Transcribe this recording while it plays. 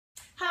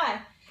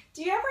Hi,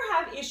 do you ever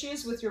have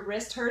issues with your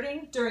wrist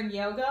hurting during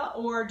yoga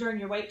or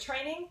during your weight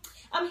training?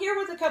 I'm here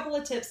with a couple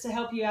of tips to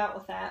help you out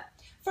with that.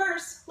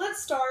 First,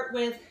 let's start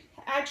with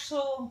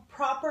actual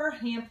proper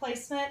hand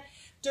placement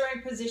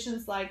during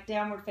positions like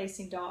downward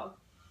facing dog.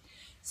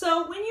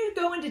 So when you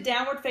go into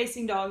downward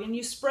facing dog and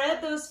you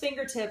spread those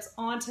fingertips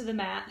onto the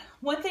mat,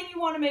 one thing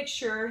you want to make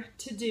sure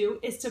to do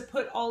is to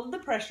put all of the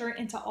pressure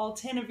into all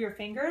 10 of your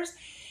fingers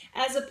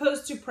as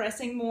opposed to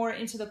pressing more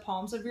into the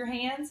palms of your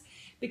hands,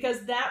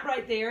 because that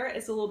right there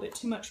is a little bit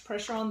too much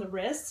pressure on the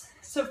wrists.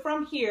 So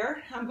from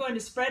here, I'm going to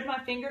spread my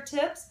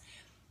fingertips,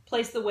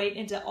 place the weight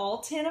into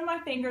all 10 of my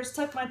fingers,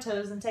 tuck my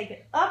toes, and take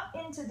it up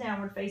into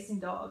downward facing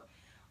dog.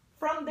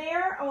 From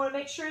there, I want to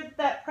make sure that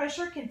that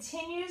pressure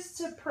continues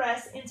to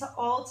press into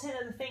all 10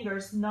 of the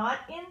fingers, not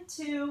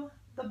into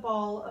the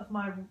ball of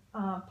my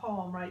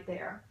palm right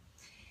there.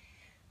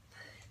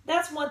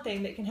 That's one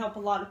thing that can help a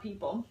lot of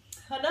people.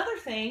 Another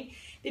thing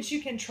that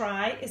you can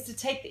try is to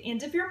take the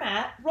end of your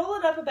mat, roll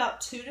it up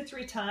about 2 to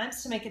 3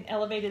 times to make an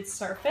elevated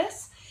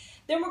surface.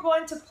 Then we're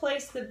going to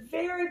place the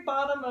very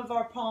bottom of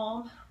our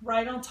palm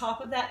right on top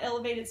of that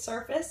elevated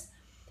surface.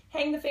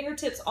 Hang the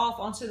fingertips off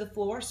onto the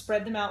floor,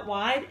 spread them out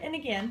wide, and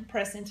again,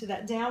 press into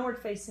that downward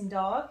facing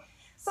dog.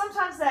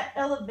 Sometimes that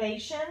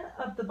elevation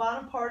of the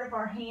bottom part of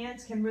our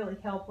hands can really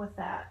help with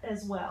that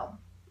as well.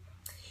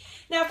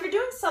 Now, if you're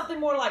doing something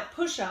more like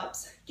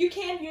push-ups, you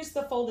can use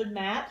the folded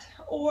mat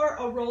or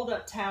a rolled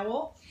up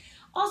towel.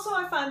 Also,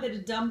 I find that a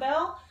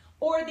dumbbell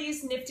or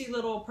these nifty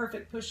little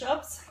perfect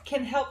push-ups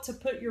can help to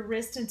put your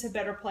wrist into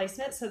better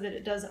placement so that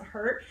it doesn't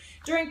hurt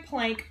during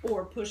plank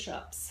or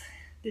push-ups.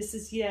 This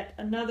is yet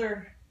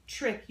another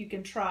trick you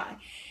can try.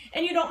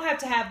 And you don't have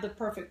to have the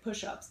perfect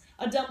push-ups.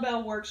 A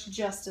dumbbell works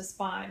just as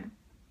fine.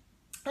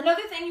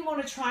 Another thing you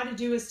want to try to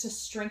do is to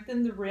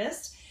strengthen the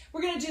wrist.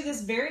 We're going to do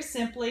this very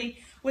simply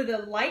with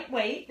a light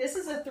weight. This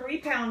is a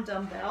 3-pound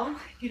dumbbell.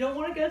 You don't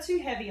want to go too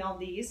heavy on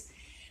these.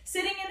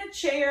 Sitting in a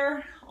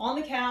chair, on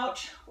the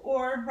couch,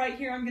 or right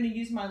here I'm going to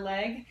use my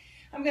leg.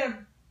 I'm going to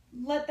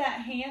let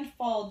that hand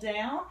fall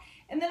down,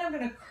 and then I'm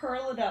going to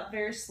curl it up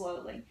very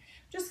slowly. I'm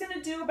just going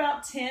to do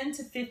about 10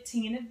 to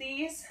 15 of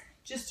these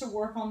just to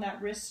work on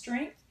that wrist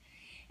strength.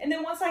 And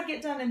then once I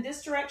get done in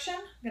this direction,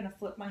 I'm going to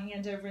flip my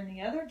hand over in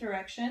the other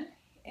direction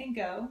and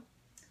go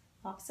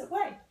opposite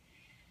way.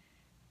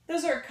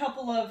 Those are a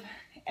couple of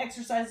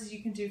exercises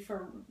you can do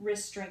for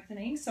wrist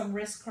strengthening, some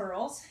wrist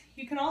curls.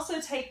 You can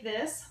also take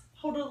this,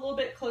 hold it a little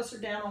bit closer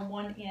down on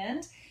one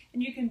end,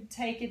 and you can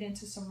take it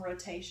into some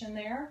rotation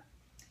there,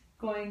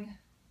 going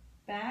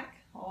back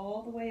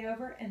all the way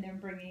over and then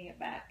bringing it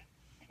back.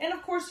 And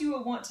of course you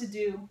will want to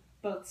do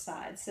both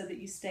sides so that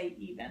you stay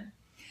even.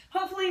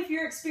 Hopefully if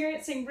you're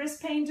experiencing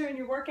wrist pain during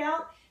your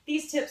workout,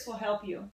 these tips will help you.